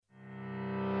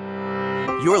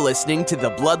You're listening to The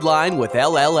Bloodline with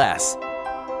LLS.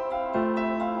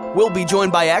 We'll be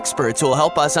joined by experts who will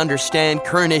help us understand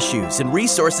current issues and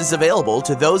resources available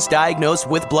to those diagnosed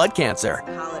with blood cancer.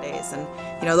 Holidays and,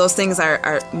 those things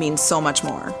mean so much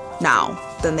more now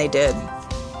than they did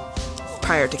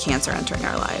prior to cancer entering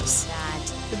our lives.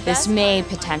 This may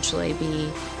potentially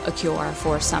be a cure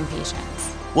for some patients.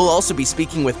 We'll also be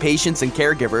speaking with patients and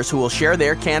caregivers who will share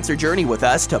their cancer journey with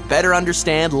us to better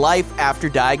understand life after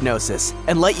diagnosis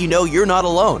and let you know you're not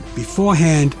alone.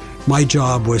 Beforehand, my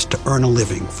job was to earn a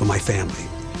living for my family.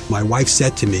 My wife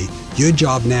said to me, your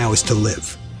job now is to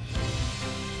live.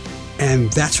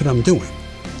 And that's what I'm doing.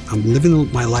 I'm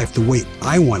living my life the way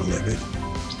I want to live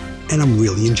it, and I'm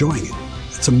really enjoying it.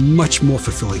 It's a much more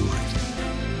fulfilling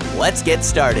life. Let's get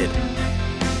started.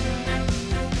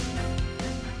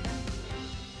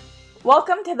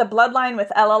 Welcome to The Bloodline with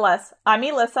LLS. I'm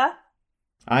Elissa.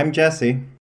 I'm Jesse.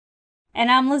 And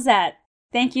I'm Lizette.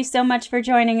 Thank you so much for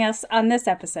joining us on this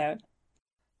episode.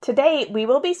 Today, we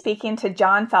will be speaking to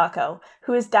John Falco,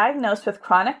 who is diagnosed with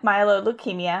chronic myeloid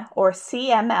leukemia, or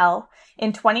CML,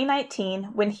 in 2019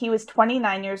 when he was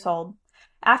 29 years old.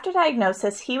 After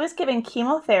diagnosis, he was given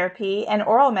chemotherapy and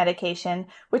oral medication,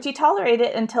 which he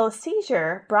tolerated until a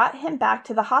seizure brought him back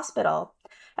to the hospital.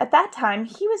 At that time,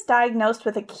 he was diagnosed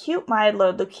with acute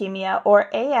myeloid leukemia, or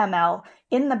AML,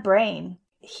 in the brain.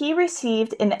 He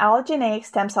received an allogeneic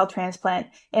stem cell transplant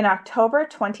in October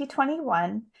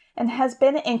 2021 and has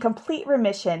been in complete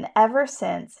remission ever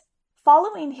since.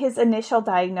 Following his initial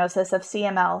diagnosis of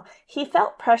CML, he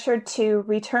felt pressured to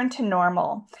return to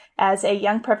normal as a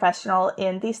young professional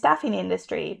in the staffing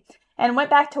industry and went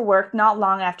back to work not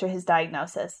long after his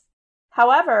diagnosis.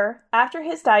 However, after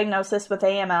his diagnosis with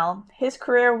AML, his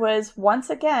career was once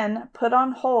again put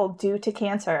on hold due to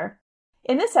cancer.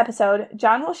 In this episode,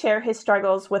 John will share his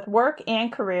struggles with work and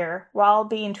career while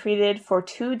being treated for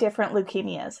 2 different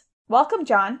leukemias. Welcome,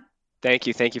 John. Thank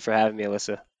you. Thank you for having me,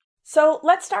 Alyssa. So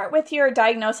let's start with your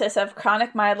diagnosis of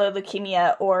chronic myeloid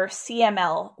leukemia, or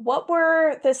CML. What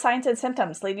were the signs and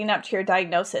symptoms leading up to your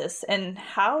diagnosis, and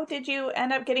how did you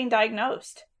end up getting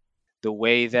diagnosed? The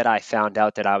way that I found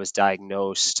out that I was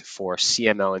diagnosed for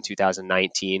CML in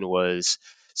 2019 was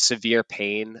severe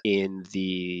pain in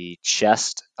the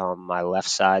chest on my left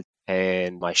side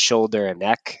and my shoulder and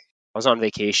neck. I was on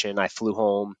vacation. I flew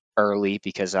home early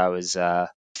because I was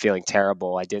feeling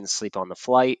terrible. I didn't sleep on the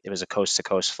flight. It was a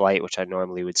coast-to-coast flight, which I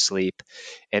normally would sleep.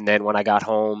 And then when I got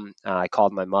home, I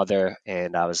called my mother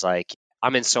and I was like,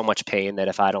 I'm in so much pain that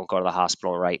if I don't go to the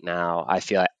hospital right now,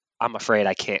 I'm afraid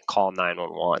I can't call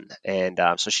 911.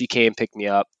 And so she came, picked me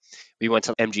up. We went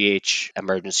to MGH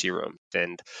emergency room.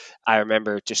 And I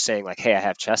remember just saying like, hey, I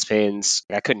have chest pains.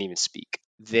 I couldn't even speak.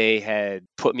 They had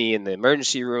put me in the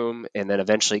emergency room and then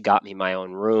eventually got me my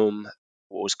own room.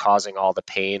 What was causing all the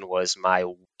pain was my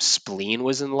spleen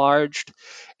was enlarged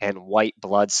and white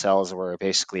blood cells were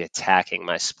basically attacking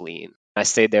my spleen. I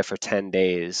stayed there for 10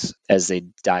 days as they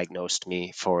diagnosed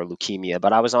me for leukemia,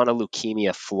 but I was on a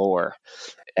leukemia floor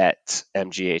at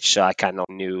MGH, so I kind of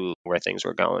knew where things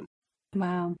were going.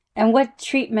 Wow. And what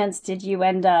treatments did you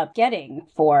end up getting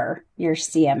for your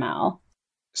CML?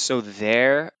 So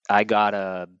there, I got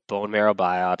a bone marrow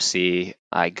biopsy.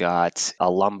 I got a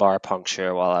lumbar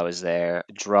puncture while I was there,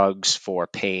 drugs for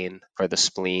pain for the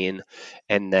spleen,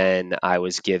 and then I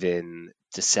was given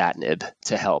dasatinib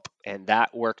to help. And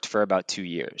that worked for about 2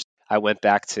 years. I went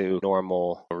back to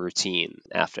normal routine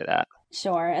after that.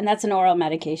 Sure. And that's an oral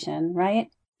medication, right?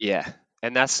 Yeah.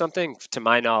 And that's something, to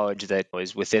my knowledge, that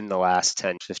was within the last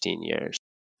 10, 15 years.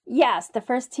 Yes, the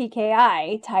first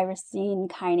TKI, tyrosine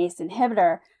kinase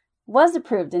inhibitor, was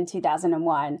approved in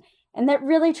 2001, and that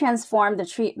really transformed the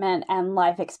treatment and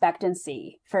life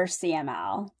expectancy for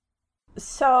CML.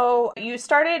 So you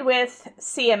started with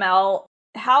CML.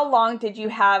 How long did you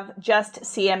have just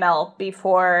CML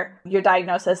before your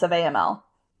diagnosis of AML?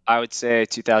 I would say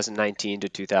 2019 to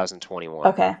 2021.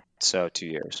 Okay. So 2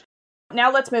 years. Now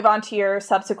let's move on to your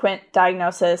subsequent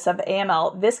diagnosis of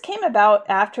AML. This came about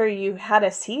after you had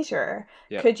a seizure.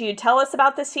 Yep. Could you tell us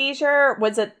about the seizure?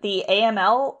 Was it the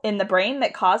AML in the brain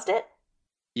that caused it?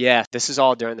 Yeah, this is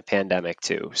all during the pandemic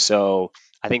too. So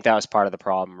I think that was part of the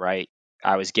problem, right?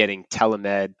 I was getting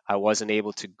telemed. I wasn't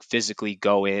able to physically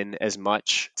go in as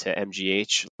much to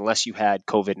MGH. Unless you had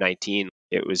COVID-19,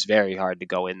 it was very hard to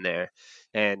go in there.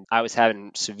 And I was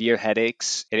having severe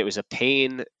headaches, and it was a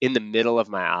pain in the middle of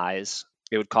my eyes.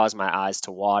 It would cause my eyes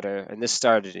to water, and this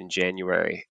started in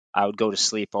January. I would go to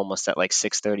sleep almost at like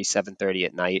 6:30, 7:30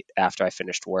 at night after I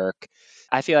finished work.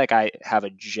 I feel like I have a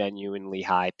genuinely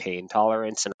high pain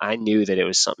tolerance, and I knew that it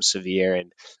was something severe.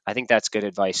 And I think that's good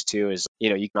advice too, is,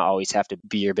 you can always have to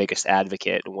be your biggest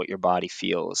advocate in what your body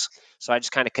feels. So I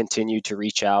just kind of continued to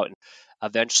reach out. And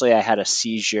eventually I had a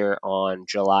seizure on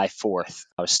July 4th.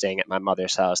 I was staying at my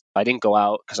mother's house. I didn't go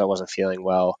out because I wasn't feeling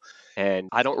well. And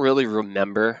I don't really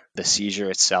remember the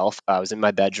seizure itself. I was in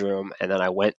my bedroom, and then I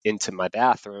went into my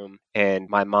bathroom, and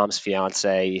my mom's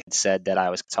fiance had said that I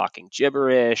was talking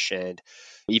gibberish and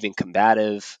even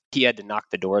combative. He had to knock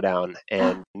the door down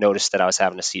and noticed that I was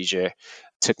having a seizure.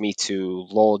 Took me to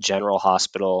Lowell General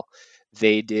Hospital.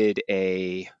 They did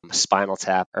a spinal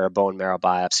tap or a bone marrow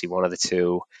biopsy, one of the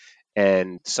two,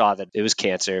 and saw that it was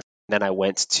cancer. Then I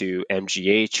went to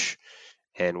MGH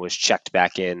and was checked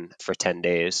back in for 10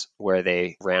 days where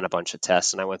they ran a bunch of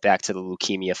tests. And I went back to the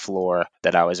leukemia floor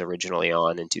that I was originally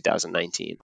on in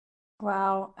 2019.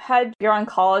 Wow. Had your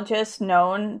oncologist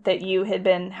known that you had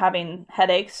been having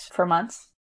headaches for months?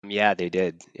 Yeah, they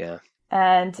did. Yeah.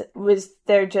 And was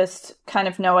there just kind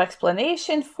of no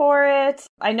explanation for it?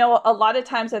 I know a lot of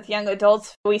times with young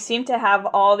adults, we seem to have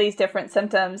all these different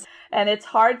symptoms, and it's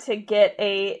hard to get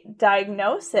a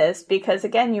diagnosis because,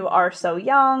 again, you are so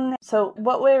young. So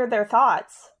what were their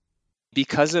thoughts?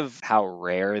 Because of how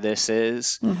rare this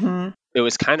is, it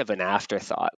was kind of an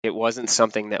afterthought. It wasn't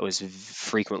something that was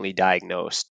frequently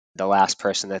diagnosed. The last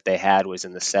person that they had was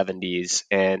in the 70s,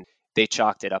 and they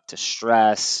chalked it up to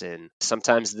stress, and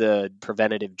sometimes the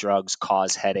preventative drugs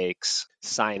cause headaches,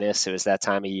 sinus. It was that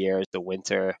time of year, the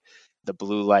winter, the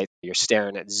blue light. You're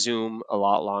staring at Zoom a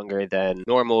lot longer than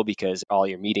normal because all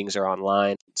your meetings are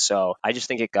online. So I just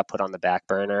think it got put on the back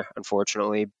burner,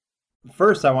 unfortunately.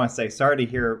 First, I want to say sorry to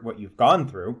hear what you've gone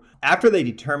through. After they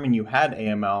determined you had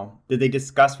AML, did they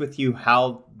discuss with you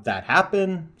how that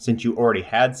happened since you already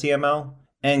had CML?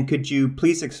 And could you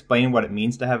please explain what it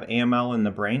means to have AML in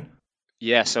the brain?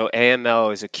 Yeah, so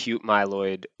AML is acute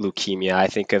myeloid leukemia. I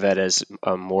think of it as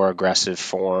a more aggressive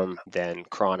form than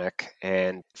chronic.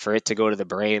 And for it to go to the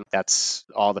brain, that's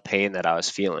all the pain that I was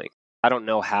feeling. I don't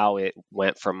know how it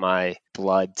went from my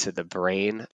blood to the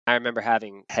brain. I remember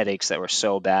having headaches that were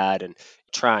so bad and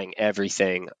trying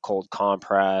everything, cold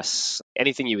compress,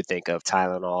 anything you would think of,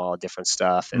 Tylenol, different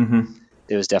stuff. And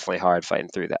it was definitely hard fighting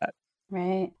through that.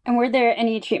 Right. And were there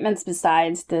any treatments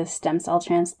besides the stem cell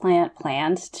transplant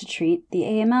planned to treat the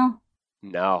AML?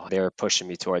 No, they were pushing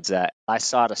me towards that. I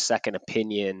sought a second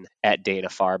opinion at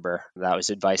Dana-Farber. That was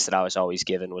advice that I was always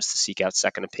given, was to seek out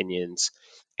second opinions.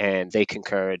 And they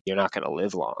concurred, you're not going to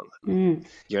live long.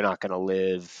 You're not going to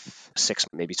live 6,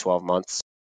 maybe 12 months.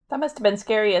 That must have been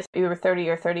scary as you were 30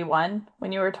 or 31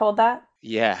 when you were told that.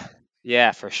 Yeah,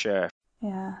 for sure.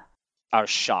 Yeah. I was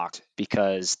shocked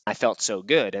because I felt so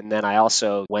good. And then I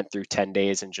also went through 10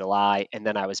 days in July, and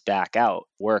then I was back out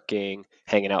working,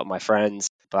 hanging out with my friends.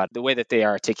 But the way that they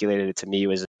articulated it to me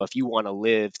was, if you want to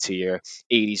live to your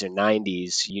 80s or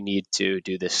 90s, you need to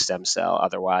do this stem cell.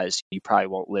 Otherwise, you probably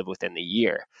won't live within the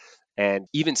year. And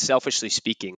even selfishly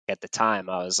speaking, at the time,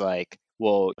 I was like,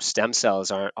 well, stem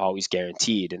cells aren't always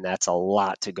guaranteed, and that's a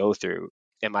lot to go through.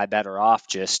 Am I better off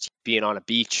just being on a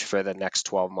beach for the next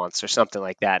 12 months or something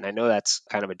like that? And I know that's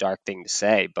kind of a dark thing to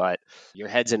say, but your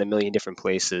head's in a million different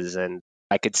places. And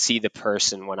I could see the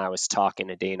person when I was talking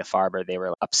to Dana-Farber, they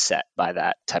were upset by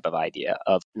that type of idea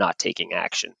of not taking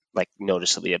action, like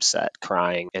noticeably upset,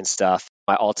 crying and stuff.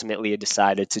 I ultimately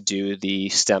decided to do the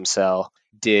stem cell,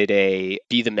 did a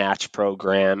Be the Match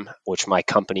program, which my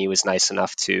company was nice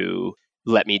enough to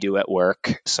let me do at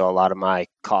work. So a lot of my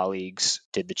colleagues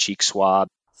did the cheek swab.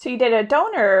 So you did a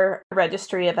donor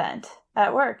registry event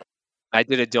at work. I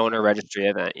did a donor registry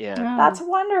event, yeah. Oh, That's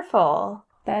wonderful.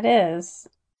 that is.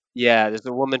 Yeah, there's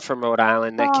a woman from Rhode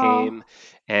Island that came,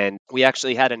 and we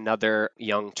actually had another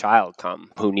young child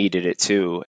come who needed it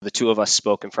too. The two of us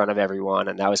spoke in front of everyone,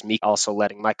 and that was me also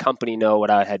letting my company know what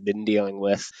I had been dealing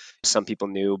with. Some people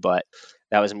knew, but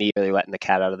that was me really letting the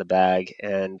cat out of the bag.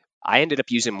 And I ended up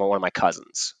using one of my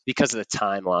cousins because of the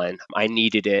timeline. I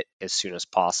needed it as soon as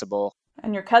possible.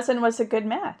 And your cousin was a good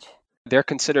match. They're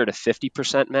considered a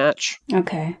 50% match,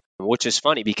 Okay. which is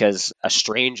funny because a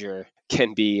stranger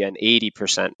can be an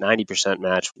 80%, 90%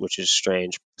 match, which is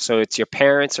strange. So it's your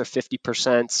parents are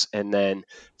 50%, and then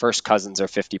first cousins are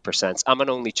 50%. I'm an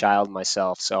only child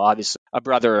myself, so obviously a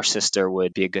brother or sister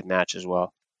would be a good match as well.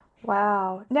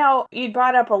 Wow. Now, you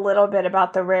brought up a little bit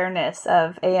about the rareness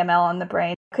of AML in the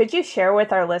brain. Could you share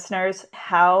with our listeners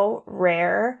how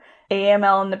rare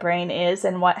AML in the brain is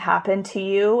and what happened to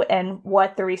you and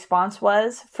what the response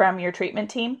was from your treatment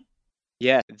team?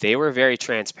 Yeah, they were very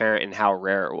transparent in how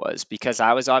rare it was because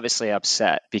I was obviously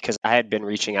upset because I had been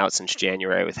reaching out since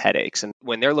January with headaches. And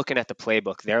when they're looking at the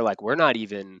playbook, they're like, we're not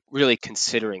even really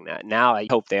considering that. Now I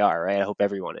hope they are, right? I hope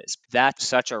everyone is. That's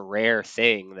such a rare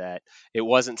thing that it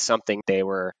wasn't something they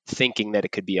were thinking that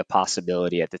it could be a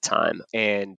possibility at the time.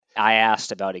 And I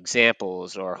asked about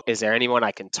examples or is there anyone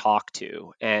I can talk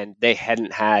to? And they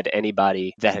hadn't had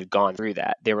anybody that had gone through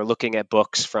that. They were looking at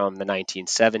books from the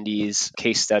 1970s,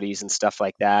 case studies and stuff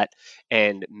like that.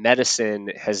 And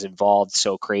medicine has evolved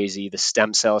so crazy. The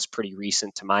stem cell is pretty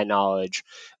recent to my knowledge.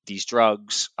 These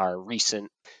drugs are recent.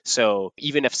 So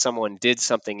even if someone did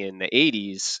something in the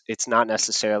 80s, it's not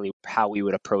necessarily how we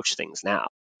would approach things now.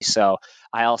 So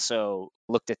I also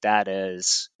looked at that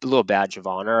as a little badge of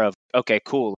honor of, okay,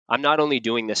 cool. I'm not only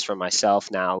doing this for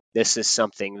myself now. This is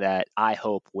something that I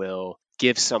hope will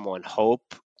give someone hope.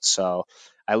 So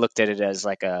I looked at it as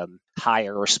like a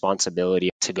higher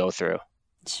responsibility to go through.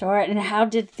 Sure. And how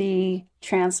did the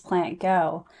transplant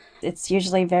go? It's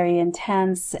usually very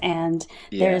intense, and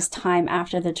there's time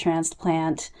after the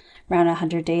transplant, around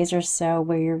 100 days or so,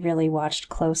 where you're really watched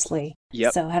closely.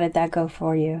 Yep. So how did that go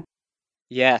for you?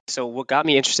 Yeah. So what got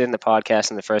me interested in the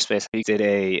podcast in the first place, I did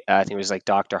I think it was like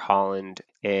Dr. Holland,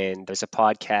 and there's a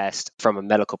podcast from a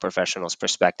medical professional's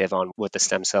perspective on what the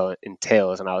stem cell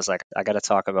entails. And I was like, I got to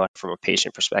talk about it from a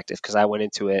patient perspective because I went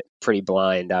into it pretty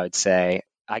blind, I would say.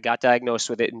 I got diagnosed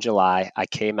with it in July. I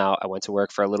came out, I went to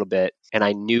work for a little bit, and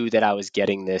I knew that I was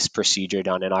getting this procedure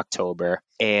done in October.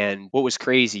 And what was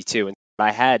crazy too, and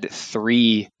I had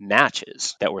 3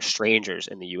 matches that were strangers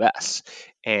in the US,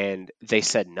 and they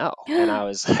said no. And I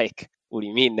was like, what do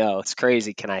you mean no? It's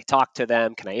crazy. Can I talk to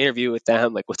them? Can I interview with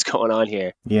them? Like, what's going on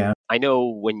here? Yeah. I know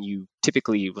when you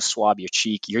typically will swab your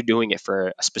cheek, you're doing it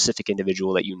for a specific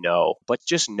individual that you know, but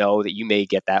just know that you may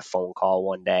get that phone call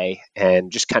one day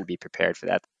and just kind of be prepared for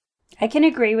that. I can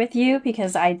agree with you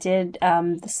because I did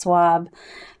the swab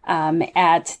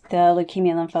at the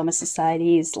Leukemia and Lymphoma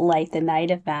Society's Light the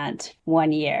Night event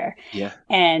one year. Yeah.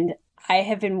 And I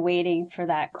have been waiting for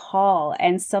that call.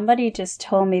 And somebody just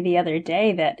told me the other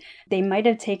day that they might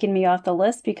have taken me off the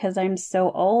list because I'm so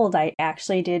old. I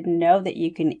actually didn't know that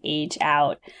you can age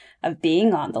out of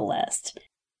being on the list.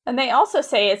 And they also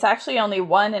say it's actually only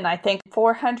 1 in, I think,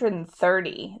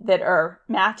 430 that are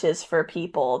matches for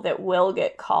people that will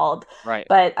get called. Right.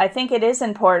 But I think it is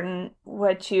important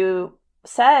what you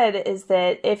said is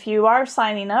that if you are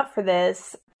signing up for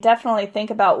this, definitely think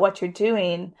about what you're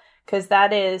doing, because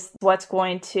that is what's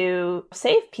going to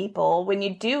save people. When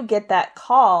you do get that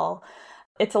call,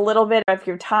 it's a little bit of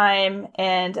your time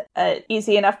and an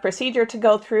easy enough procedure to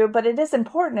go through, but it is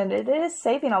important and it is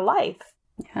saving a life.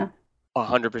 Yeah.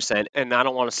 100%. And I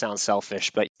don't want to sound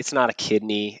selfish, but it's not a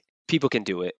kidney. People can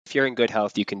do it. If you're in good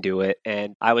health, you can do it.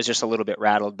 And I was just a little bit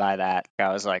rattled by that.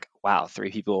 I was like, wow,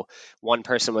 3 people. One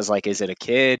person was like, is it a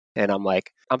kid? And I'm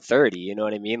like, I'm 30. You know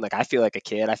what I mean? Like, I feel like a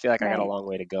kid. I feel like I got a long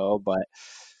way to go. But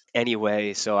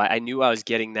anyway, so I knew I was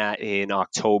getting that in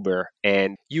October.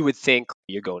 And you would think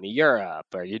you're going to Europe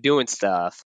or you're doing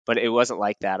stuff, but it wasn't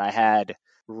like that. I had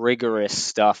rigorous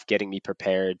stuff getting me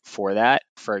prepared for that.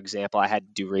 For example, I had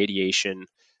to do radiation.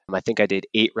 I think I did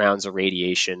 8 rounds of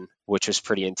radiation, which was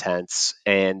pretty intense.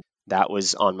 And that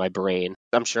was on my brain.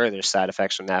 I'm sure there's side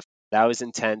effects from that. That was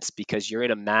intense because you're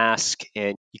in a mask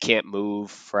and you can't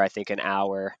move for, I think, an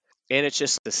hour. And it's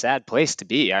just a sad place to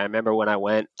be. I remember when I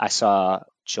went, I saw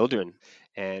children,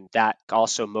 and that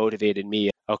also motivated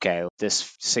me. Okay,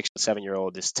 this 6 or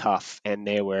 7-year-old is tough. And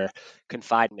they were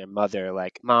confiding their mother,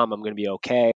 like, Mom, I'm going to be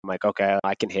okay. I'm like, okay,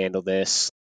 I can handle this.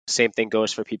 Same thing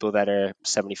goes for people that are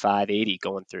 75, 80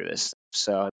 going through this.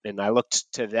 So, and I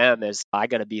looked to them as I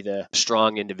got to be the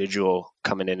strong individual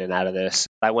coming in and out of this.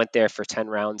 I went there for 10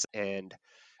 rounds, and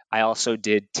I also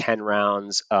did 10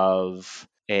 rounds of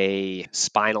a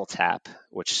spinal tap,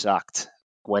 which sucked.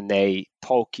 When they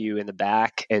poke you in the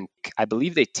back, and I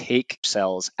believe they take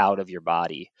cells out of your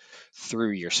body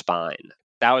through your spine.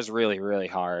 That was really, really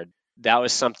hard. That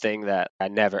was something that I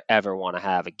never, ever want to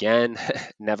have again.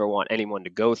 Never want anyone to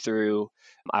go through.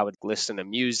 I would listen to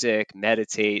music,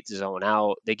 meditate, zone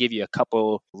out. They give you a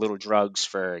couple little drugs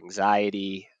for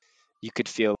anxiety. You could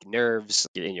feel nerves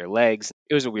in your legs.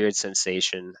 It was a weird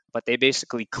sensation, but they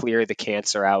basically clear the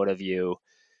cancer out of you.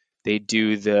 They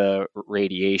do the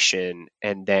radiation,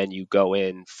 and then you go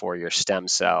in for your stem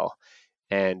cell.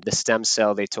 And the stem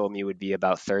cell, they told me, would be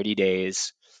about 30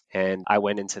 days. And I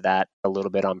went into that a little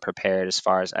bit unprepared as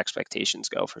far as expectations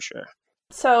go, for sure.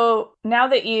 So now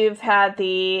that you've had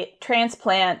the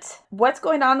transplant, what's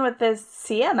going on with this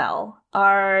CML?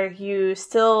 Are you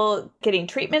still getting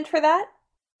treatment for that?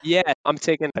 Yeah, I'm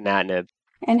taking ponatinib.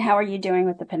 And how are you doing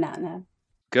with the ponatinib?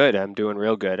 Good. I'm doing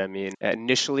real good. I mean,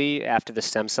 initially after the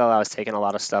stem cell, I was taking a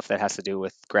lot of stuff that has to do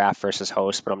with graft versus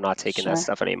host, but I'm not taking that Sure.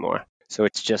 stuff anymore. So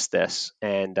it's just this.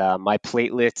 And my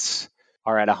platelets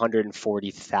are at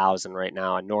 140,000 right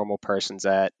now. A normal person's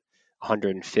at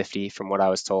 150 from what I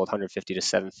was told, 150 to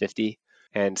 750.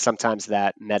 And sometimes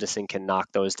that medicine can knock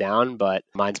those down, but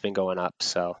mine's been going up.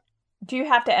 So Do you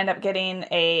have to end up getting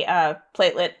a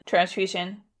platelet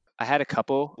transfusion? I had a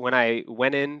couple. When I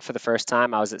went in for the first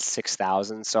time, I was at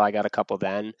 6,000, so I got a couple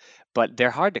then, but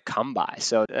they're hard to come by.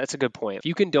 So that's a good point. If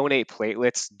you can donate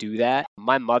platelets, do that.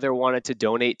 My mother wanted to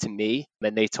donate to me,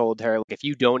 and they told her, if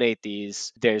you donate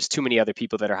these, there's too many other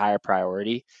people that are higher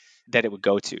priority that it would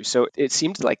go to. So it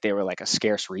seemed like they were like a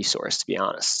scarce resource, to be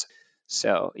honest.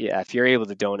 So yeah, if you're able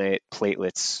to donate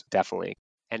platelets, definitely.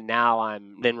 And now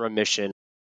I'm in remission.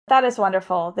 That is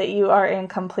wonderful that you are in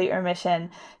complete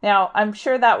remission. Now, I'm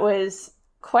sure that was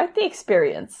quite the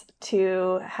experience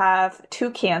to have two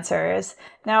cancers.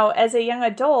 Now, as a young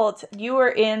adult, you were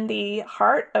in the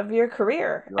heart of your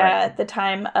career at the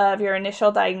time of your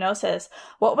initial diagnosis.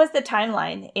 What was the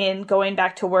timeline in going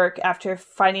back to work after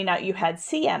finding out you had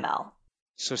CML?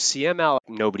 So CML,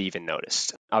 nobody even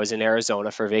noticed. I was in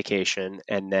Arizona for vacation,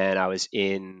 and then I was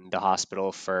in the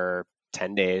hospital for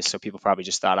 10 days. So people probably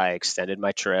just thought I extended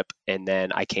my trip. And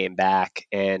then I came back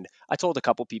and I told a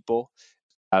couple people.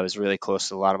 I was really close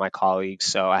to a lot of my colleagues.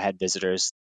 So I had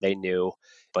visitors, they knew.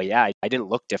 But yeah, I didn't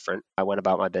look different. I went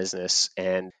about my business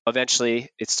and eventually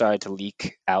it started to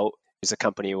leak out. It was a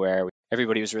company where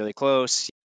everybody was really close.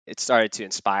 It started to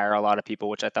inspire a lot of people,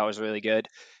 which I thought was really good.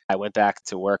 I went back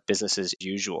to work business as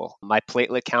usual. My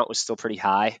platelet count was still pretty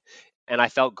high and I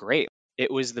felt great.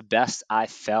 It was the best I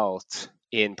felt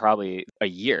in probably a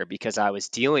year because I was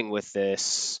dealing with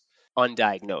this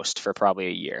undiagnosed for probably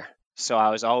a year. So I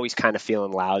was always kind of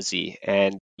feeling lousy.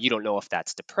 And you don't know if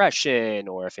that's depression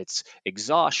or if it's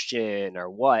exhaustion or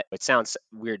what. It sounds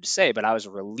weird to say, but I was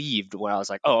relieved when I was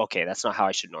like, oh, okay, that's not how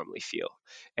I should normally feel.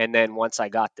 And then once I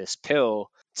got this pill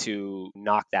to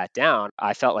knock that down,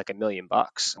 I felt like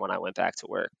 $1,000,000 when I went back to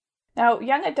work. Now,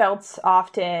 young adults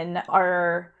often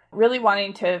are really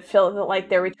wanting to feel like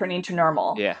they're returning to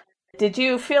normal. Yeah. Did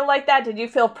you feel like that? Did you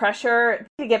feel pressure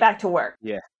to get back to work?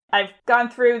 Yeah. I've gone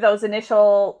through those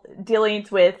initial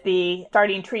dealings with the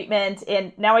starting treatment,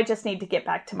 and now I just need to get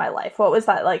back to my life. What was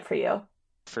that like for you?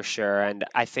 For sure. And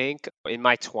I think in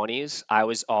my 20s, I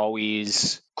was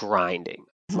always grinding.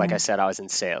 Like I said, I was in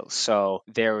sales. So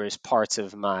there was parts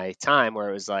of my time where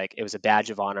it was like, it was a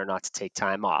badge of honor not to take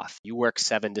time off. You work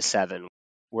 7 to 7.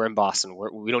 We're in Boston.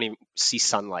 We don't even see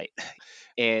sunlight.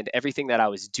 And everything that I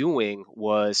was doing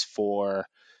was for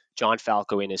John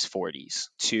Falco in his 40s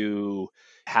to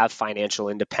have financial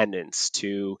independence,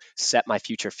 to set my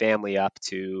future family up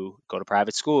to go to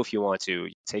private school if you want to,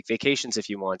 take vacations if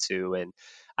you want to. And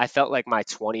I felt like my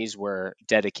 20s were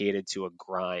dedicated to a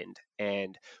grind.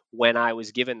 And when I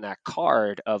was given that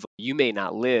card of you may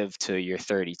not live till you're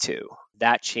 32,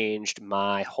 that changed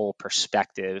my whole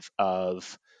perspective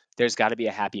of there's got to be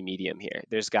a happy medium here.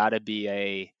 There's got to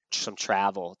be some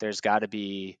travel. There's got to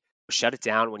be shut it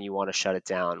down when you want to shut it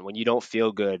down. When you don't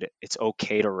feel good, it's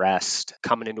okay to rest.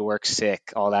 Coming into work sick,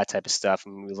 all that type of stuff.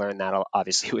 And we learned that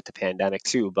obviously with the pandemic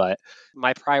too. But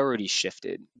my priorities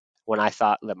shifted. When I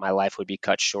thought that my life would be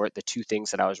cut short, the two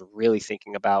things that I was really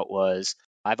thinking about was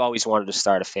I've always wanted to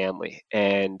start a family.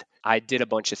 And I did a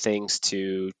bunch of things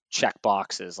to check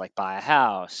boxes like buy a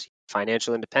house,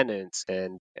 financial independence.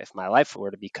 And if my life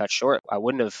were to be cut short, I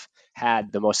wouldn't have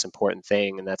had the most important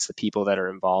thing, and that's the people that are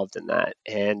involved in that.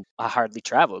 And I hardly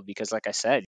traveled because, like I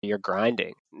said, you're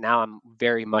grinding. Now I'm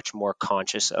very much more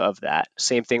conscious of that.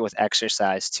 Same thing with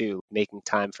exercise too, making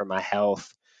time for my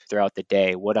health throughout the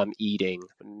day, what I'm eating,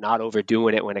 not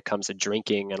overdoing it when it comes to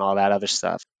drinking and all that other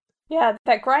stuff. Yeah,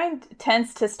 that grind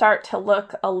tends to start to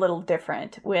look a little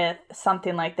different with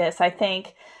something like this. I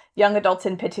think young adults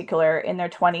in particular in their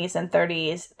 20s and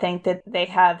 30s think that they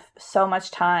have so much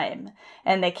time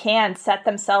and they can set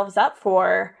themselves up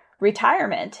for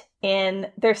retirement in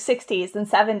their 60s and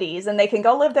 70s and they can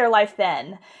go live their life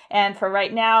then. And for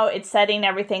right now, it's setting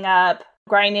everything up,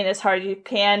 grinding as hard as you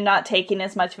can, not taking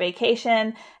as much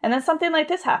vacation. And then something like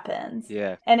this happens.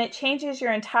 Yeah. And it changes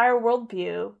your entire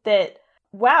worldview that,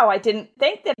 wow, I didn't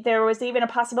think that there was even a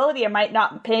possibility I might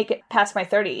not make it past my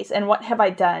 30s. And what have I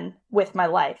done with my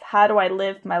life? How do I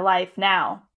live my life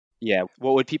now? Yeah.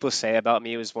 What would people say about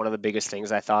me was one of the biggest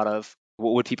things I thought of.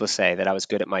 What would people say? That I was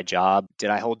good at my job? Did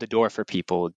I hold the door for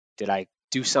people? Did I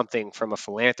do something from a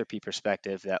philanthropy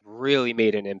perspective that really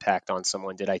made an impact on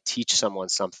someone? Did I teach someone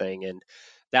something? And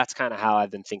that's kind of how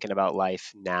I've been thinking about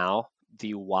life now.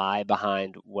 The why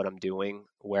behind what I'm doing,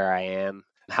 where I am,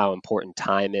 how important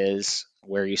time is,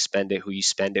 where you spend it, who you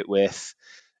spend it with,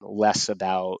 less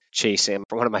about chasing.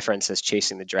 One of my friends says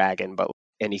chasing the dragon, but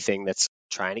anything that's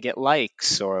trying to get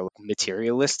likes or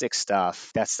materialistic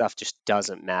stuff, that stuff just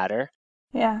doesn't matter.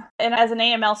 Yeah. And as an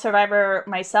AML survivor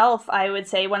myself, I would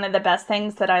say one of the best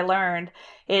things that I learned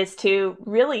is to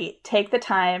really take the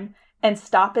time and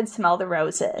stop and smell the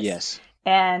roses. Yes.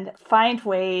 And find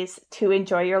ways to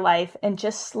enjoy your life and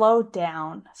just slow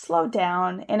down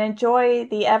and enjoy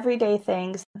the everyday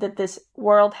things that this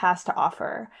world has to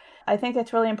offer. I think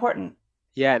that's really important.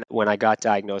 Yeah, and when I got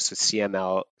diagnosed with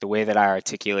CML, the way that I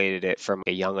articulated it from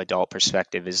a young adult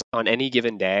perspective is on any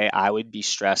given day, I would be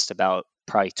stressed about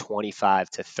probably 25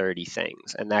 to 30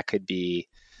 things. And that could be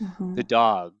the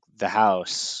dog, the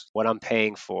house, what I'm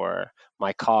paying for,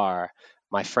 my car,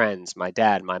 my friends, my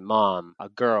dad, my mom, a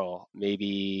girl,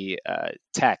 maybe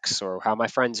texts or how my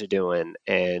friends are doing.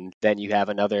 And then you have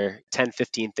another 10,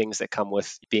 15 things that come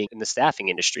with being in the staffing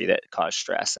industry that cause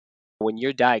stress. When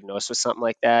you're diagnosed with something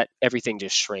like that, everything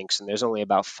just shrinks and there's only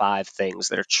about 5 things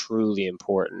that are truly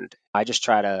important. I just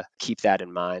try to keep that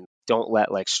in mind. Don't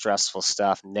let like stressful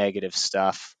stuff, negative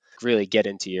stuff really get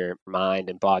into your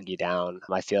mind and bog you down.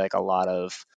 I feel like a lot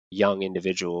of young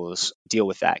individuals deal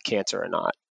with that, cancer or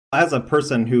not. As a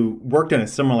person who worked in a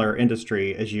similar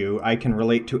industry as you, I can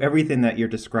relate to everything that you're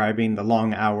describing, the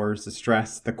long hours, the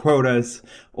stress, the quotas,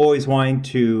 always wanting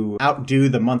to outdo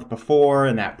the month before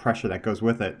and that pressure that goes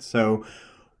with it. So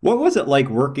what was it like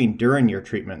working during your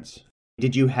treatments?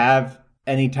 Did you have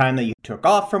any time that you took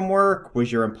off from work? Was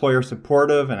your employer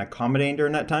supportive and accommodating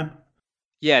during that time?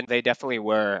 Yeah, they definitely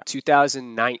were.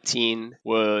 2019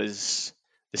 was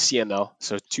the CML,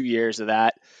 so 2 years of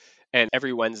that. And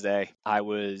every Wednesday, I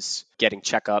was getting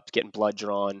checkups, getting blood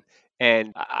drawn,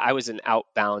 and I was an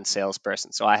outbound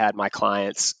salesperson. So I had my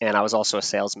clients, and I was also a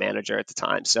sales manager at the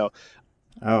time. So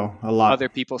a lot. Other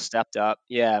people stepped up.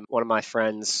 Yeah, one of my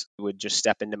friends would just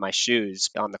step into my shoes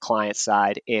on the client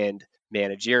side and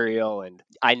managerial, and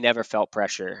I never felt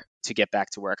pressure to get back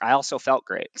to work. I also felt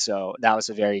great. So that was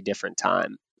a very different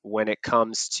time. When it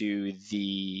comes to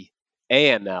the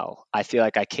AML, I feel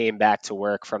like I came back to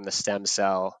work from the stem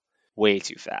cell way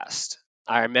too fast.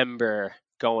 I remember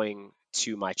going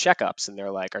to my checkups and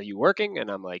they're like, "Are you working?" And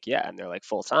I'm like, "Yeah." And they're like,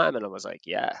 "Full time?" And I was like,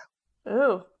 "Yeah."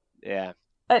 Ooh. Yeah.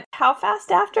 But how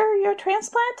fast after your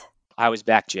transplant? I was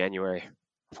back January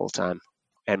full time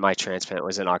and my transplant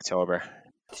was in October.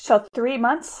 So 3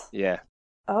 months? Yeah.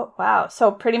 Oh, wow. So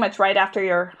pretty much right after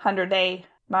your 100-day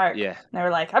mark. Yeah. And they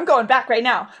were like, "I'm going back right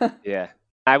now." Yeah.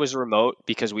 I was remote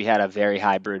because we had a very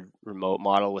hybrid remote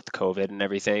model with COVID and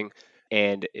everything.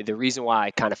 And the reason why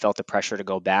I kind of felt the pressure to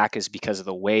go back is because of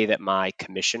the way that my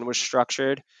commission was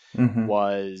structured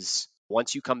was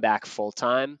once you come back full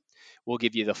time, we'll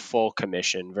give you the full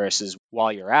commission versus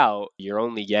while you're out, you're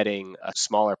only getting a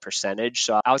smaller percentage.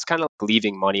 So I was kind of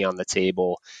leaving money on the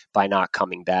table by not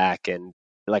coming back. And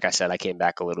like I said, I came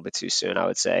back a little bit too soon, I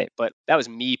would say. But that was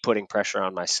me putting pressure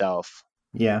on myself.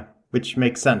 Yeah, which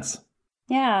makes sense.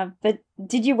 Yeah, but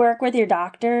did you work with your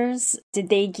doctors? Did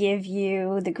they give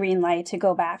you the green light to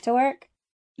go back to work?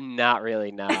 Not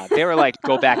really, nah. They were like,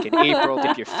 go back in April,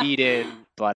 dip your feet in.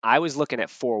 But I was looking at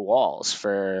 4 walls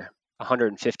for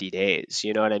 150 days.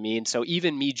 You know what I mean? So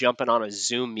even me jumping on a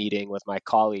Zoom meeting with my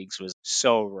colleagues was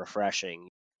so refreshing.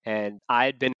 And I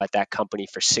had been at that company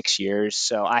for 6 years.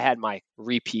 So I had my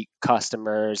repeat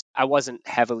customers. I wasn't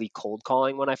heavily cold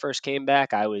calling when I first came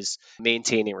back. I was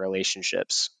maintaining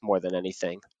relationships more than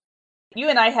anything. You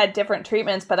and I had different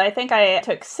treatments, but I think I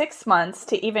took 6 months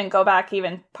to even go back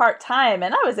even part-time.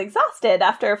 And I was exhausted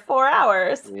after 4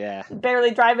 hours. Yeah. Barely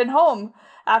driving home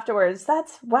afterwards.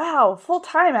 That's, wow,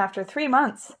 full-time after 3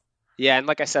 months. Yeah. And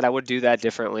like I said, I would do that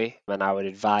differently. And I would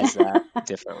advise that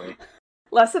differently.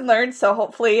 Lesson learned. So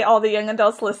hopefully all the young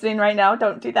adults listening right now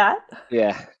don't do that.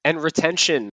 Yeah. And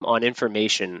retention on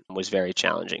information was very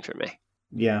challenging for me.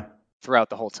 Yeah. Throughout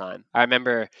the whole time. I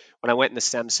remember when I went in the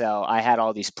stem cell, I had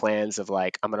all these plans of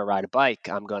like, I'm going to ride a bike.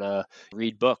 I'm going to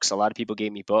read books. A lot of people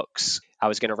gave me books. I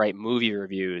was going to write movie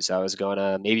reviews. I was going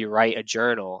to maybe write a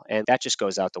journal. And that just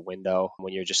goes out the window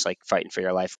when you're just like fighting for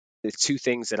your life. The 2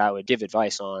 things that I would give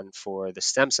advice on for the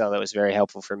stem cell that was very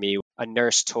helpful for me. A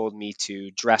nurse told me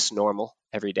to dress normal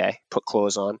every day, put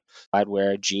clothes on. I'd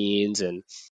wear jeans and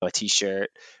a t-shirt,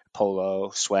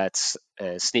 polo, sweats,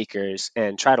 and sneakers,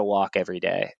 and try to walk every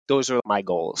day. Those are my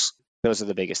goals. Those are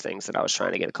the biggest things that I was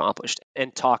trying to get accomplished,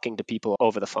 and talking to people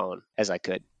over the phone as I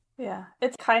could. Yeah,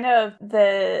 it's kind of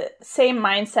the same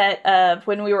mindset of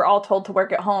when we were all told to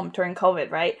work at home during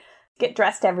COVID, right? get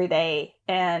dressed every day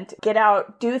and get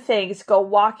out, do things, go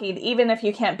walking, even if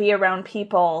you can't be around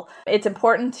people. It's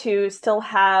important to still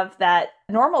have that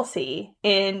normalcy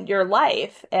in your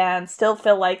life and still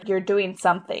feel like you're doing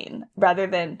something rather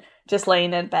than just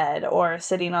laying in bed or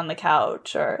sitting on the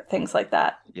couch or things like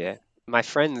that. Yeah. My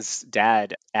friend's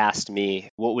dad asked me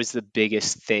what was the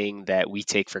biggest thing that we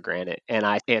take for granted. And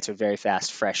I answered very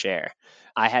fast, fresh air.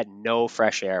 I had no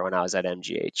fresh air when I was at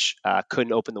MGH.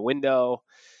 Couldn't open the window.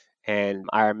 And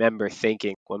I remember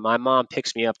thinking, when my mom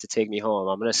picks me up to take me home,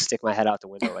 I'm going to stick my head out the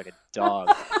window like a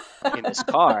dog in this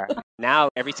car. Now,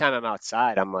 every time I'm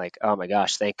outside, I'm like, oh my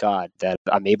gosh, thank God that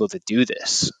I'm able to do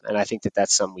this. And I think that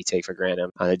that's something we take for granted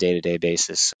on a day-to-day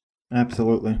basis.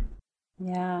 Absolutely.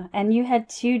 Yeah, and you had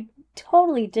two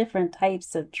totally different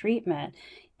types of treatment.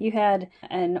 You had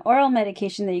an oral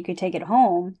medication that you could take at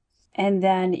home, and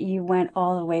then you went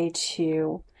all the way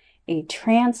to a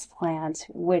transplant,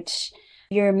 which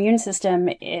your immune system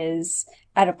is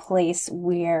at a place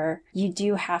where you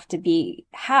do have to be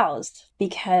housed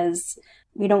because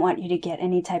we don't want you to get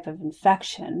any type of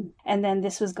infection. And then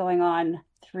this was going on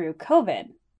through COVID.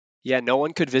 Yeah, no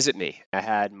one could visit me. I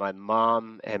had my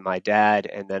mom and my dad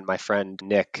and then my friend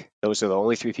Nick. Those are the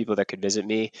only three people that could visit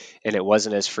me. And it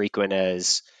wasn't as frequent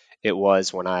as it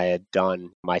was when I had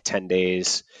done my 10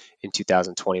 days in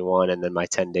 2021 and then my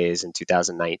 10 days in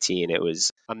 2019. It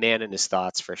was a man in his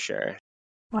thoughts for sure.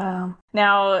 Wow.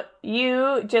 Now,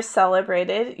 you just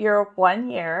celebrated your 1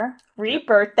 year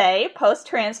birthday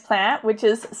post-transplant, which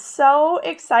is so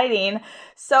exciting.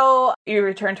 So you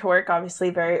returned to work obviously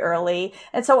very early.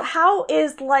 And so how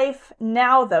is life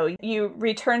now, though? You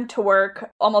returned to work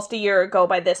almost a year ago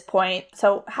by this point.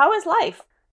 So how is life?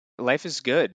 Life is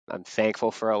good. I'm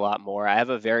thankful for a lot more. I have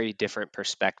a very different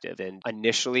perspective. And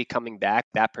initially coming back,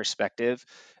 that perspective,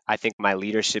 I think my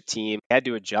leadership team had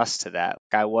to adjust to that.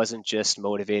 I wasn't just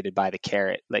motivated by the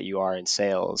carrot that you are in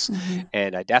sales.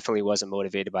 And I definitely wasn't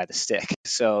motivated by the stick.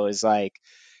 So it's like,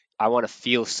 I want to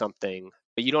feel something.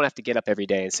 But you don't have to get up every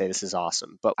day and say, this is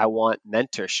awesome. But I want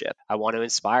mentorship. I want to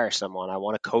inspire someone. I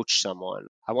want to coach someone.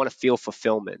 I want to feel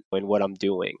fulfillment in what I'm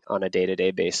doing on a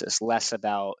day-to-day basis, less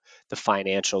about the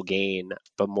financial gain,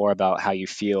 but more about how you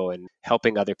feel and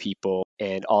helping other people.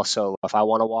 And also, if I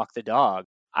want to walk the dog,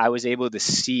 I was able to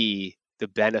see the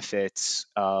benefits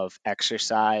of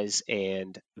exercise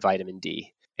and vitamin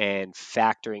D and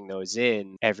factoring those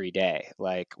in every day,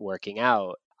 like working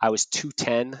out. I was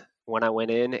 210 when I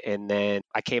went in, and then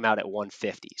I came out at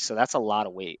 150. So that's a lot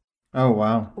of weight. Oh,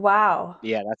 wow. Wow.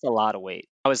 Yeah, that's a lot of weight.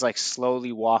 I was like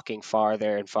slowly walking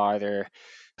farther and farther.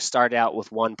 Started out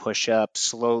with one push up,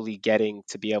 slowly getting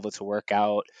to be able to work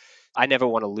out. I never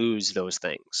want to lose those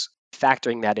things.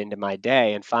 Factoring that into my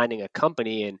day and finding a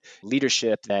company and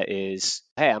leadership that is,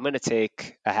 hey, I'm going to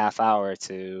take a half hour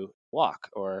to walk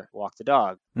or walk the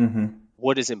dog. Mm-hmm.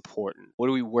 What is important? What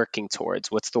are we working towards?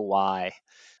 What's the why?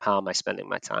 How am I spending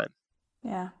my time?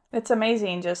 Yeah. It's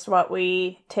amazing just what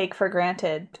we take for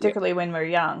granted, particularly when we're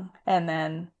young. And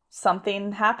then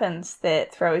something happens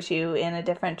that throws you in a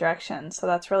different direction. So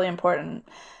that's really important.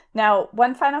 Now,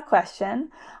 one final question.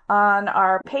 On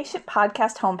our patient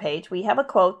podcast homepage, we have a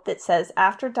quote that says,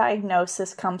 after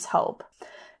diagnosis comes hope.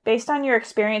 Based on your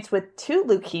experience with 2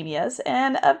 leukemias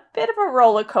and a bit of a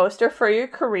roller coaster for your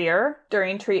career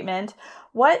during treatment,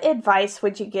 what advice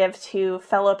would you give to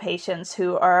fellow patients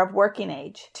who are of working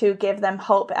age to give them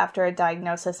hope after a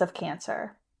diagnosis of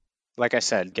cancer? Like I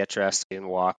said, get dressed and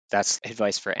walk. That's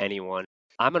advice for anyone.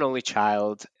 I'm an only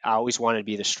child. I always wanted to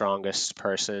be the strongest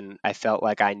person. I felt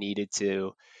like I needed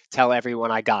to tell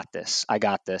everyone I got this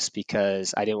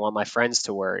because I didn't want my friends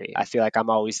to worry. I feel like I'm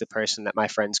always the person that my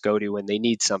friends go to when they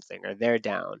need something or they're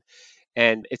down.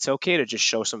 And it's okay to just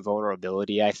show some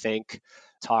vulnerability, I think.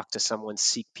 Talk to someone,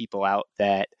 seek people out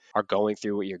that are going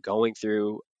through what you're going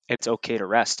through. It's okay to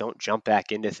rest. Don't jump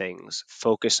back into things.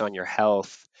 Focus on your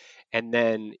health and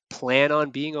then plan on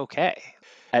being okay.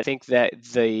 I think that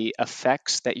the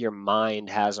effects that your mind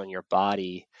has on your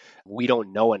body, we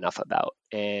don't know enough about.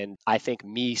 And I think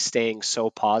me staying so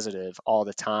positive all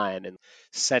the time and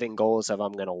setting goals of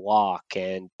I'm going to walk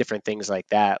and different things like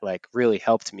that, like really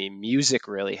helped me. Music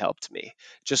really helped me.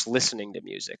 Just listening to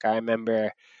music. I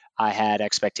remember I had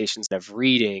expectations of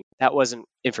reading. That wasn't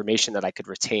information that I could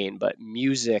retain, but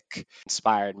music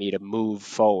inspired me to move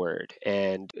forward.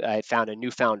 And I found a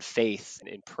newfound faith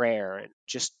in prayer and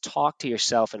just talk to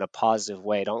yourself in a positive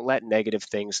way. Don't let negative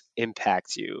things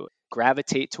impact you.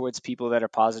 Gravitate towards people that are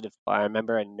positive. I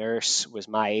remember a nurse was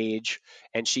my age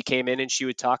and she came in and she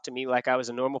would talk to me like I was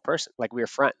a normal person, like we were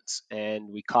friends. And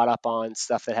we caught up on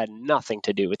stuff that had nothing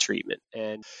to do with treatment.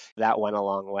 And that went a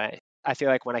long way. I feel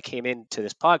like when I came into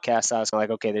this podcast, I was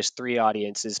like, okay, there's 3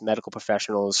 audiences: medical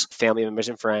professionals, family members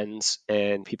and friends,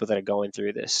 and people that are going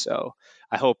through this. So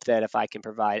I hope that if I can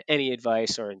provide any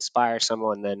advice or inspire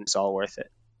someone, then it's all worth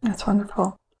it. That's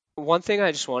wonderful. One thing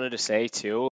I just wanted to say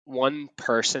too, one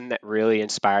person that really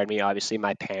inspired me, obviously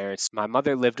my parents. My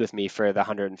mother lived with me for the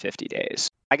 150 days.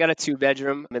 I got a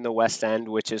 2-bedroom in the West End,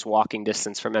 which is walking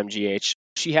distance from MGH.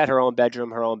 She had her own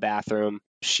bedroom, her own bathroom.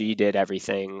 She did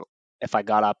everything. If I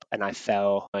got up and I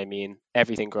fell,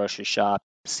 everything, grocery shop,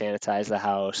 sanitize the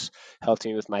house, helped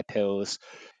me with my pills.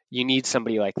 You need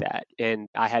somebody like that. And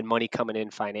I had money coming in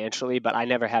financially, but I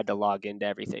never had to log into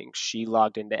everything. She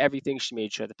logged into everything. She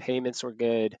made sure the payments were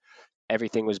good.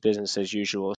 Everything was business as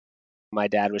usual. My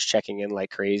dad was checking in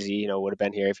like crazy, would have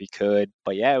been here if he could.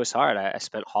 But yeah, it was hard. I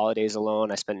spent holidays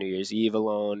alone. I spent New Year's Eve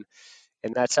alone.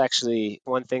 And that's actually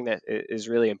one thing that is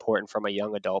really important from a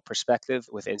young adult perspective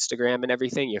with Instagram and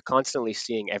everything. You're constantly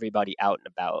seeing everybody out and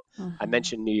about. Mm-hmm. I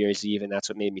mentioned New Year's Eve, and that's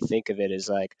what made me think of it, is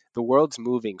like the world's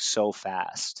moving so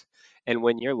fast. And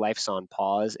when your life's on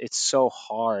pause, it's so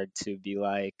hard to be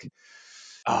like,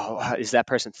 oh, is that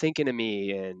person thinking of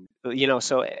me? And,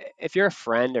 so if you're a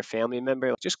friend or family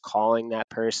member, just calling that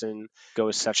person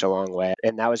goes such a long way.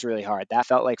 And that was really hard. That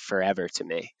felt like forever to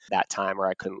me, that time where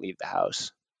I couldn't leave the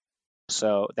house.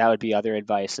 So that would be other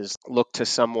advice, is look to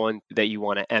someone that you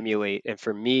want to emulate. And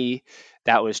for me,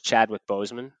 that was Chadwick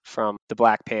Boseman from the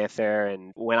Black Panther.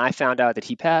 And when I found out that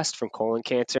he passed from colon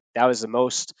cancer, that was the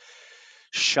most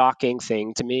shocking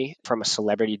thing to me from a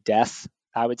celebrity death,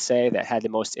 I would say, that had the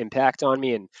most impact on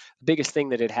me. And the biggest thing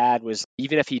that it had was,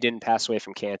 even if he didn't pass away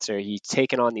from cancer, he's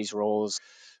taken on these roles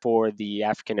for the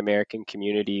African American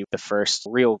community, the first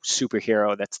real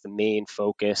superhero that's the main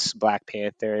focus, Black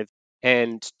Panther.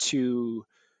 And to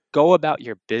go about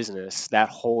your business that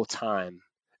whole time,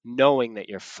 knowing that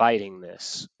you're fighting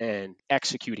this and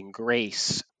executing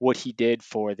grace, what he did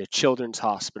for the Children's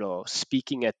Hospital,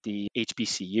 speaking at the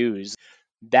HBCUs,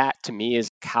 that to me is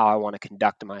how I want to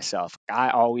conduct myself.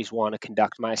 I always want to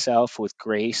conduct myself with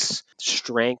grace,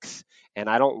 strength, and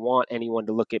I don't want anyone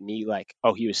to look at me like,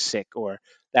 oh, he was sick, or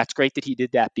that's great that he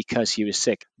did that because he was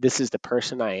sick. This is the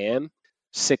person I am.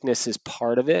 Sickness is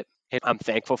part of it, and I'm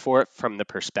thankful for it from the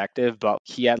perspective, but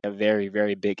he had a very,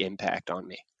 very big impact on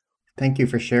me. Thank you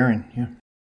for sharing. Yeah.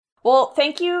 Well,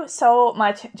 thank you so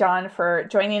much, John, for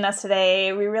joining us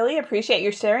today. We really appreciate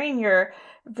you sharing your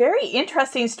very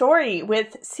interesting story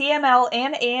with CML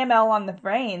and AML on the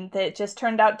brain that just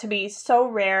turned out to be so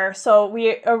rare. So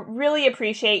we really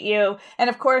appreciate you. And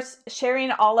of course,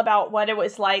 sharing all about what it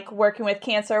was like working with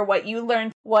cancer, what you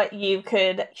learned, what you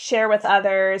could share with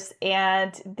others,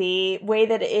 and the way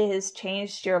that it has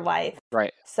changed your life.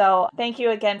 Right. So thank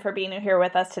you again for being here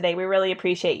with us today. We really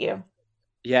appreciate you.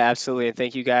 Yeah, absolutely. And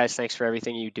thank you guys. Thanks for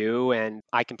everything you do. And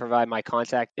I can provide my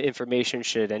contact information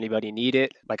should anybody need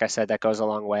it. Like I said, that goes a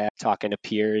long way, talking to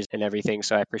peers and everything.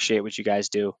 So I appreciate what you guys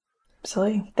do.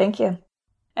 Absolutely. Thank you.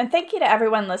 And thank you to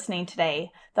everyone listening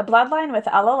today. The Bloodline with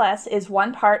LLS is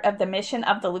one part of the mission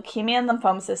of the Leukemia and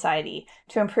Lymphoma Society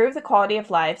to improve the quality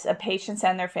of lives of patients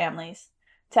and their families.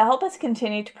 To help us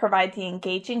continue to provide the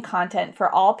engaging content for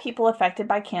all people affected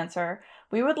by cancer,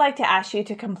 we would like to ask you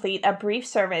to complete a brief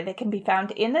survey that can be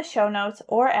found in the show notes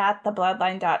or at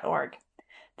thebloodline.org.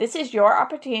 This is your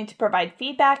opportunity to provide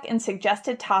feedback and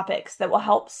suggested topics that will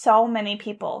help so many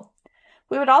people.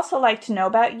 We would also like to know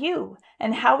about you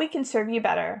and how we can serve you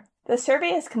better. The survey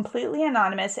is completely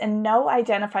anonymous and no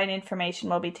identifying information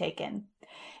will be taken.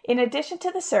 In addition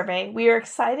to the survey, we are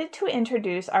excited to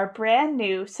introduce our brand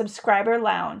new subscriber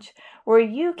lounge, where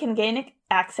you can gain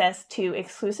access to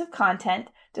exclusive content,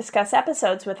 discuss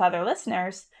episodes with other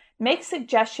listeners, make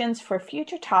suggestions for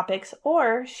future topics,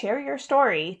 or share your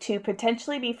story to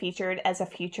potentially be featured as a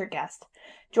future guest.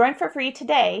 Join for free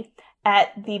today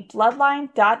at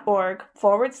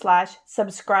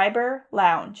thebloodline.org/subscriber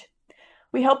lounge.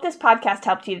 We hope this podcast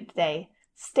helped you today.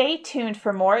 Stay tuned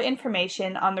for more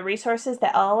information on the resources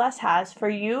that LLS has for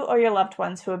you or your loved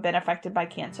ones who have been affected by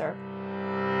cancer.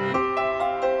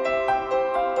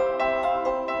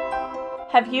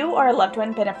 Have you or a loved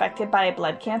one been affected by a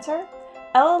blood cancer?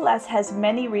 LLS has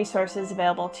many resources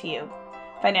available to you: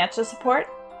 financial support,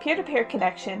 peer-to-peer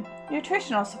connection,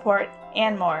 nutritional support,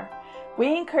 and more.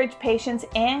 We encourage patients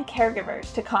and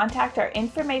caregivers to contact our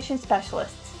information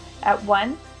specialists at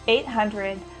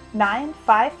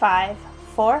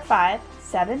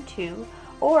 1-800-955-4572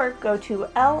 or go to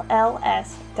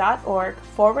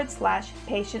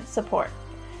lls.org/patient support.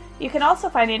 You can also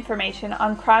find information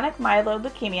on chronic myeloid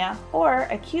leukemia or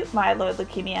acute myeloid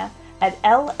leukemia at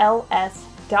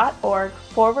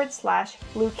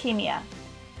lls.org/leukemia.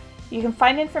 You can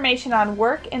find information on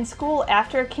work and school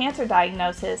after a cancer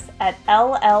diagnosis at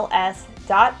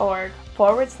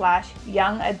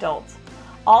lls.org/young adults.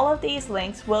 All of these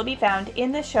links will be found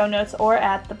in the show notes or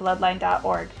at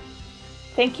thebloodline.org.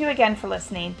 Thank you again for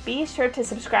listening. Be sure to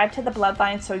subscribe to The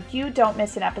Bloodline so you don't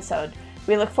miss an episode.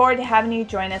 We look forward to having you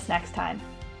join us next time.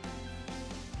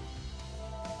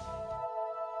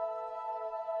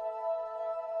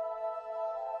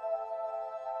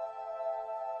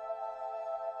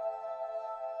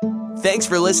 Thanks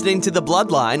for listening to The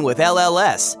Bloodline with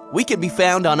LLS. We can be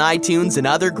found on iTunes and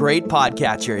other great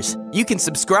podcatchers. You can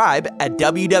subscribe at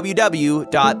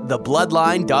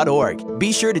www.thebloodline.org.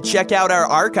 Be sure to check out our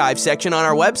archive section on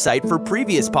our website for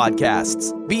previous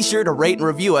podcasts. Be sure to rate and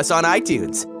review us on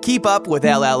iTunes. Keep up with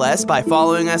LLS by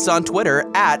following us on Twitter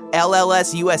at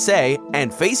LLSUSA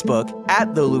and Facebook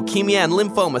at the Leukemia and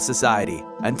Lymphoma Society.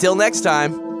 Until next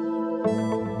time.